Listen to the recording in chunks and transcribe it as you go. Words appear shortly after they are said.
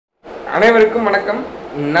அனைவருக்கும் வணக்கம்.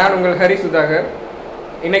 நான் உங்கள் ஹரி சுதாகர்.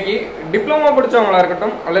 இன்னைக்கு டிப்ளமோ படித்தவங்களா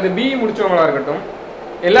இருக்கட்டும் அல்லது பிஇ முடித்தவங்களா இருக்கட்டும்,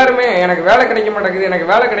 எல்லாருமே எனக்கு வேலை கிடைக்க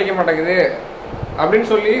மாட்டேங்குது அப்படின்னு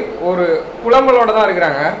சொல்லி ஒரு புலம்பலோட தான்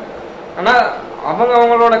இருக்கிறாங்க. ஆனால்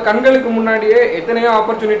அவங்களோட கண்களுக்கு முன்னாடியே எத்தனையோ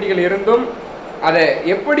ஆப்பர்ச்சுனிட்டிகள் இருந்தும் அதை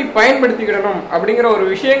எப்படி பயன்படுத்திக்கிடணும் அப்படிங்கிற ஒரு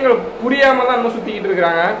விஷயங்கள் புரியாமல் தான் இன்னும் சுற்றிக்கிட்டு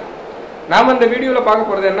இருக்கிறாங்க. நாம் இந்த வீடியோவில் பார்க்க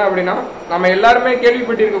போகிறது என்ன அப்படின்னா, நம்ம எல்லாருமே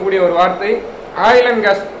கேள்விப்பட்டிருக்கக்கூடிய ஒரு வார்த்தை ஆயில் அண்ட்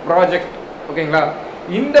கேஸ் ப்ராஜெக்ட். ஓகேங்களா?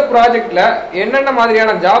 இந்த ப்ராஜெக்டில் என்னென்ன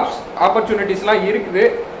மாதிரியான ஜாப்ஸ் ஆப்பர்ச்சுனிட்டிஸ்லாம் இருக்குது,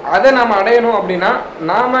 அதை நாம் அடையணும் அப்படின்னா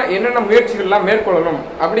நாம் என்னென்ன முயற்சிகள்லாம் மேற்கொள்ளணும்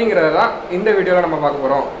அப்படிங்கிறத தான் இந்த வீடியோவில் நம்ம பார்க்க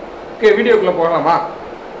போகிறோம். ஓகே, வீடியோக்குள்ளே போகலாமா?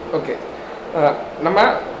 ஓகே, நம்ம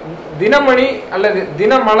தினமணி அல்லது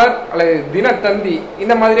தினமலர் அல்லது தினத்தந்தி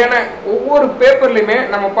இந்த மாதிரியான ஒவ்வொரு பேப்பர்லையுமே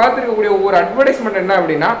நம்ம பார்த்துருக்கக்கூடிய ஒவ்வொரு அட்வர்டைஸ்மெண்ட் என்ன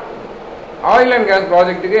அப்படின்னா, ஆயில் அண்ட் கேஸ்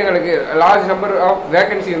ப்ராஜெக்ட்டுக்கு எங்களுக்கு லார்ஜ் நம்பர் ஆஃப்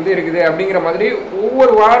வேகன்சி வந்து இருக்குது அப்படிங்கிற மாதிரி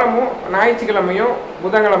ஒவ்வொரு வாரமும் ஞாயிற்றுக்கிழமையும்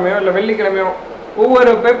புதன்கிழமையோ இல்லை வெள்ளிக்கிழமையோ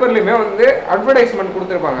ஒவ்வொரு பேப்பர்லையுமே வந்து அட்வர்டைஸ்மெண்ட்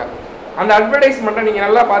கொடுத்துருப்பாங்க. அந்த அட்வர்டைஸ்மெண்ட்டை நீங்கள்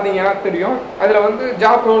நல்லா பார்த்தீங்கன்னா தெரியும். அதில் வந்து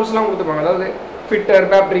ஜாப் ரோல்ஸ்லாம் கொடுத்துருப்பாங்க. அதாவது fitter,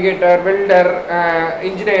 fabricator, welder,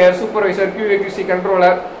 engineer, supervisor, QA/QC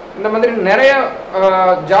controller, இந்த மாதிரி நிறைய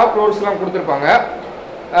ஜாப் ரோல்ஸ்லாம் கொடுத்துருப்பாங்க.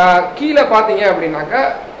 கீழே பார்த்தீங்க அப்படின்னாக்கா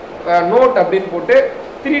நோட் அப்படின்னு போட்டு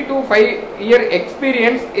 3 to 5 year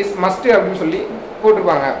experience is must அப்படின்னு சொல்லி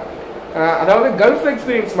போட்டிருப்பாங்க. அதாவது கல்ஃப்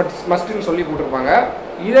எக்ஸ்பீரியன்ஸ் மஸ்ட்னு சொல்லி போட்டிருப்பாங்க.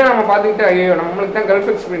 இதை நம்ம பார்த்துக்கிட்டு ஐயோ நம்மளுக்கு தான் கல்ஃப்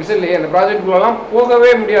எக்ஸ்பீரியன்ஸ் இல்லையே, அந்த ப்ராஜெக்ட்குள்ளெல்லாம் போகவே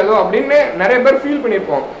முடியாதோ அப்படின்னு நிறைய பேர் ஃபீல்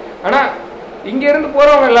பண்ணியிருப்போம். ஆனால் இங்கேருந்து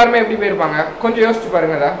போகிறவங்க எல்லாருமே எப்படி போயிருப்பாங்க கொஞ்சம் யோசிச்சு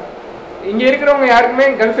பாருங்க. தான் இங்கே இருக்கிறவங்க யாருக்குமே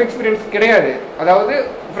கல்ஃப் எக்ஸ்பீரியன்ஸ் கிடையாது. அதாவது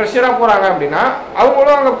ஃப்ரெஷராக போகிறாங்க அப்படின்னா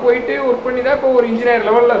அவங்களும் அங்கே போயிட்டு ஒர்க் பண்ணி தான் இப்போ ஒரு இன்ஜினியர்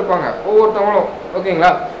லெவலில் இருப்பாங்க ஒவ்வொருத்தவங்களும்.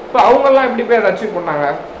 ஓகேங்களா? இப்போ அவங்கெல்லாம் எப்படி போய் அதை அச்சீவ் பண்ணாங்க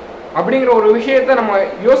அப்படிங்கிற ஒரு விஷயத்த நம்ம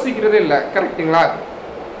யோசிக்கிறதே இல்லை. கரெக்டுங்களா?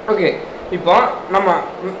 ஓகே, இப்போ நம்ம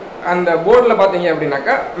அந்த போர்டில் பார்த்தீங்க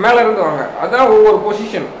அப்படின்னாக்கா மேலே இருந்து வாங்க, அதான் ஒவ்வொரு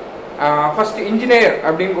பொசிஷன். ஃபர்ஸ்ட் இன்ஜினியர்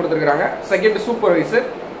அப்படின்னு கொடுத்துருக்குறாங்க, second supervisor,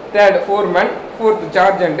 third foreman, fourth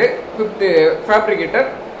sergeant, fifth fabricator,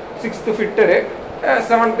 sixth fitter,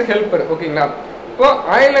 seventh helper. ஓகேங்களா? இப்போ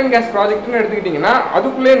ஆயில் அண்ட் கேஸ் ப்ராஜெக்ட்னு எடுத்துக்கிட்டிங்கன்னா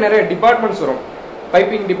அதுக்குள்ளேயே நிறைய டிபார்ட்மெண்ட்ஸ் வரும்.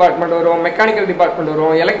 பைப்பிங் டிபார்ட்மெண்ட் வரும், மெக்கானிக்கல் டிபார்ட்மெண்ட்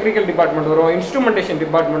வரும், எலக்ட்ரிக்கல் டிபார்ட்மெண்ட் வரும், இன்ஸ்ட்ருமெண்டேஷன்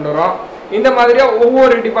டிபார்ட்மெண்ட் வரும். இந்த மாதிரியாக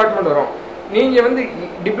ஒவ்வொரு டிபார்ட்மெண்ட் வரும். நீங்கள் வந்து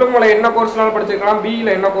டிப்ளமோவில் என்ன கோர்ஸ்னாலும் படிச்சிருக்கலாம்,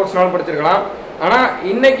 பிஇயில் என்ன கோர்ஸ்னாலும் படிச்சிருக்கலாம். ஆனால்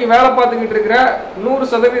இன்னைக்கு வேலை பார்த்துக்கிட்டு இருக்கிற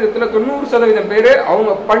 100%ல் 90% பேர்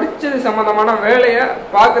அவங்க படித்தது சம்மந்தமான வேலையை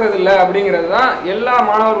பார்க்கறது இல்லை அப்படிங்கிறது தான் எல்லா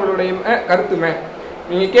மாணவர்களுடைய கருத்துமே.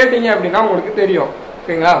 நீங்கள் கேட்டீங்க அப்படின்னா உங்களுக்கு தெரியும்.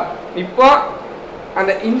 ஓகேங்களா? இப்போ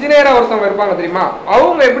அந்த இன்ஜினியராக ஒருத்தவங்க இருப்பாங்க தெரியுமா,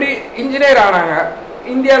 அவங்க எப்படி இன்ஜினியர் ஆனாங்க?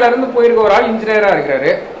 இந்தியாவிலேருந்து போயிருக்க ஒரு ஆள் இன்ஜினியராக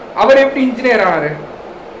இருக்கிறாரு. அவர் எப்படி இன்ஜினியர் ஆனார்?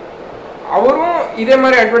 அவரும் இதே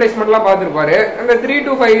மாதிரி அட்வர்டைஸ்மெண்ட்லாம் பார்த்துருப்பாரு. அந்த 3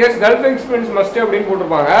 to 5 years gulf experience must அப்படின்னு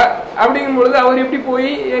போட்டிருப்பாங்க. அப்படிங்கும்பொழுது அவர் எப்படி போய்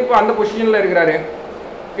இப்போ அந்த பொசிஷனில் இருக்கிறாரு?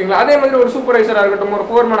 ஓகேங்களா? அதே மாதிரி ஒரு சூப்பர்வைசராக இருக்கட்டும், ஒரு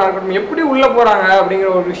ஃபோர்மேனாக இருக்கட்டும், எப்படி உள்ளே போகிறாங்க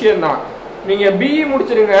அப்படிங்கிற ஒரு விஷயம்தான். நீங்கள் பிஇ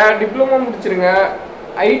முடிச்சிருங்க, டிப்ளமோ முடிச்சிருங்க,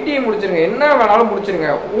 ஐடி முடிச்சிருங்க, என்ன வேணாலும் முடிச்சிருங்க,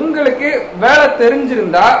 உங்களுக்கு வேலை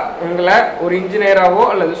தெரிஞ்சிருந்தா உங்களை ஒரு இன்ஜினியராகவோ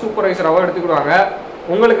அல்லது சூப்பர்வைசராகவோ எடுத்துக்கிடுவாங்க.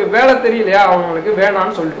 உங்களுக்கு வேலை தெரியலையா அவங்களுக்கு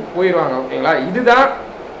வேணான்னு சொல்லிட்டு போயிடுவாங்க. ஓகேங்களா? இதுதான்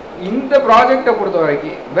இந்த ப்ராஜெக்டை பொறுத்த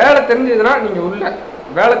வரைக்கும். வேலை தெரிஞ்சதுன்னா நீங்கள் உள்ள,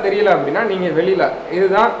 வேலை தெரியல அப்படின்னா நீங்கள் வெளியில்.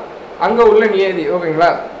 இதுதான் அங்கே உள்ள நியதி. ஓகேங்களா?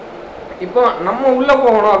 இப்போ நம்ம உள்ளே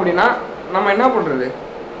போகணும் அப்படின்னா நம்ம என்ன பண்ணுறது?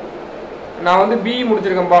 நான் வந்து பிஇ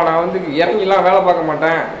முடிச்சிருக்கேன்ப்பா, நான் வந்து இறங்கிலாம் வேலை பார்க்க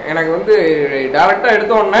மாட்டேன், எனக்கு வந்து டேரெக்டாக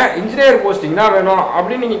எடுத்தோடனே இன்ஜினியர் போஸ்டிங் தான் வேணும்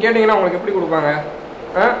அப்படின்னு நீங்கள் கேட்டிங்கன்னா உங்களுக்கு எப்படி கொடுப்பாங்க?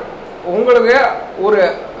 உங்களுக்கு ஒரு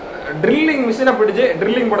ட்ரில்லிங் மிஷினை பிடிச்சி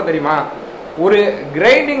ட்ரில்லிங் போட தெரியுமா? ஒரு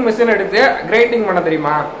கிரைண்டிங் மிஷின் எடுத்து கிரைண்டிங் பண்ண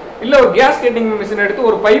தெரியுமா? இல்லை ஒரு கேஸ் கட்டிங் மிஷின் எடுத்து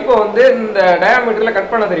ஒரு பைப்பை வந்து இந்த டயாமீட்டரில்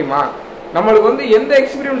கட் பண்ண தெரியுமா? நம்மளுக்கு வந்து எந்த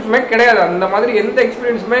எக்ஸ்பீரியன்ஸுமே கிடையாது. அந்த மாதிரி எந்த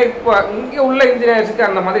எக்ஸ்பீரியன்ஸுமே இப்போ இங்கே உள்ள இன்ஜினியர்ஸுக்கு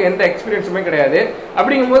அந்த மாதிரி எந்த எக்ஸ்பீரியன்ஸுமே கிடையாது.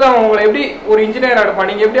 அப்படிங்கும்போது அவன் உங்களை எப்படி ஒரு இன்ஜினியர் எடுப்பான்?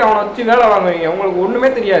 நீங்கள் எப்படி அவனை வச்சு வேலை வாங்குவீங்க? உங்களுக்கு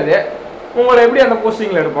ஒன்றுமே தெரியாது, உங்களை எப்படி அந்த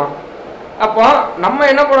போஸ்டிங்கில் எடுப்பான்? அப்போ நம்ம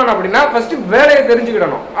என்ன பண்ணணும் அப்படின்னா ஃபர்ஸ்ட் வேலையை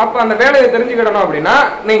தெரிஞ்சுக்கிடணும். அப்போ அந்த வேலையை தெரிஞ்சுக்கிடணும் அப்படின்னா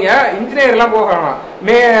நீங்கள் இன்ஜினியர்லாம் போகலாம்,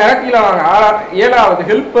 நேராக கீழே வாங்க. 7வது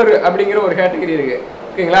ஹெல்ப்பர் அப்படிங்கிற ஒரு கேட்டகரி இருக்கு.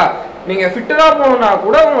 ஓகேங்களா? நீங்கள் ஃபிட்டராக போகணுன்னா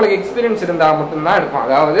கூட உங்களுக்கு எக்ஸ்பீரியன்ஸ் இருந்தால் மட்டும்தான் எடுப்போம்.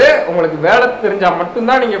 அதாவது உங்களுக்கு வேலை தெரிஞ்சால்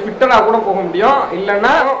மட்டும்தான் நீங்கள் ஃபிட்டராக கூட போக முடியும்.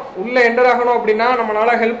 இல்லைன்னா உள்ளே என்டர் ஆகணும் அப்படின்னா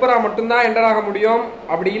நம்மளால ஹெல்ப்பராக மட்டும்தான் என்டர் ஆக முடியும்.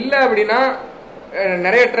 அப்படி இல்லை அப்படின்னா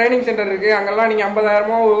நிறைய ட்ரைனிங் சென்டர் இருக்குது, அங்கெல்லாம் நீங்கள்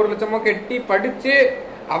 50,000 1,00,000 கட்டி படித்து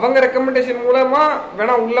அவங்க ரெக்கமெண்டேஷன் மூலமாக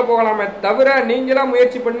வேணால் உள்ளே போகலாமே தவிர நீங்களாம்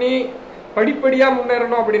முயற்சி பண்ணி படிப்படியாக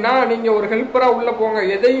முன்னேறணும் அப்படின்னா நீங்கள் ஒரு ஹெல்ப்பராக உள்ளே போங்க.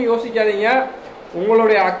 எதையும் யோசிக்காதீங்க.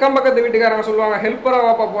 உங்களுடைய அக்கம் பக்கத்து வீட்டுக்காரங்க சொல்லுவாங்க ஹெல்ப்பராக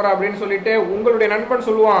வாப்பா போகிற அப்படின்னு சொல்லிட்டு, உங்களுடைய நண்பன்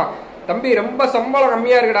சொல்லுவான் தம்பி ரொம்ப சம்பளம்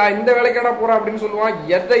கம்மியா இருக்குடா, இந்த வேலைக்காடா போற அப்படின்னு சொல்லுவான்.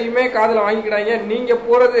 எதையுமே காதுல வாங்கிக்கிடாங்க. நீங்க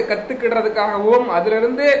போறது கத்துக்கிடுறதுக்காகவும் அதுல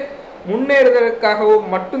இருந்து முன்னேறுவதற்காகவும்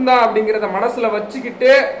மட்டும்தான் அப்படிங்கிறத மனசுல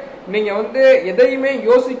வச்சுக்கிட்டு நீங்க எதையுமே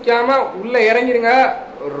யோசிக்காம உள்ள இறங்கிடுங்க.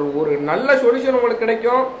 ஒரு நல்ல சொல்யூஷன் உங்களுக்கு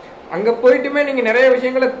கிடைக்கும். அங்க போயிட்டுமே நீங்க நிறைய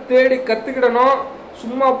விஷயங்களை தேடி கத்துக்கிடணும்.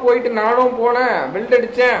 சும்மா போயிட்டு நானும் போனேன், வெல்ட்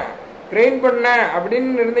அடிச்சேன், ட்ரெயின் பண்ணேன்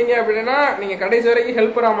அப்படின்னு இருந்தீங்க அப்படின்னா நீங்க கடைசி வரைக்கும்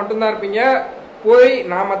ஹெல்ப்பரா மட்டும்தான் இருப்பீங்க. போய்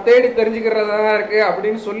நாம தேடி தெரிஞ்சுக்கிறதா இருக்கு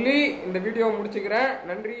அப்படின்னு சொல்லி இந்த வீடியோவை முடிச்சுக்கிறேன்.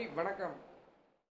 நன்றி, வணக்கம்.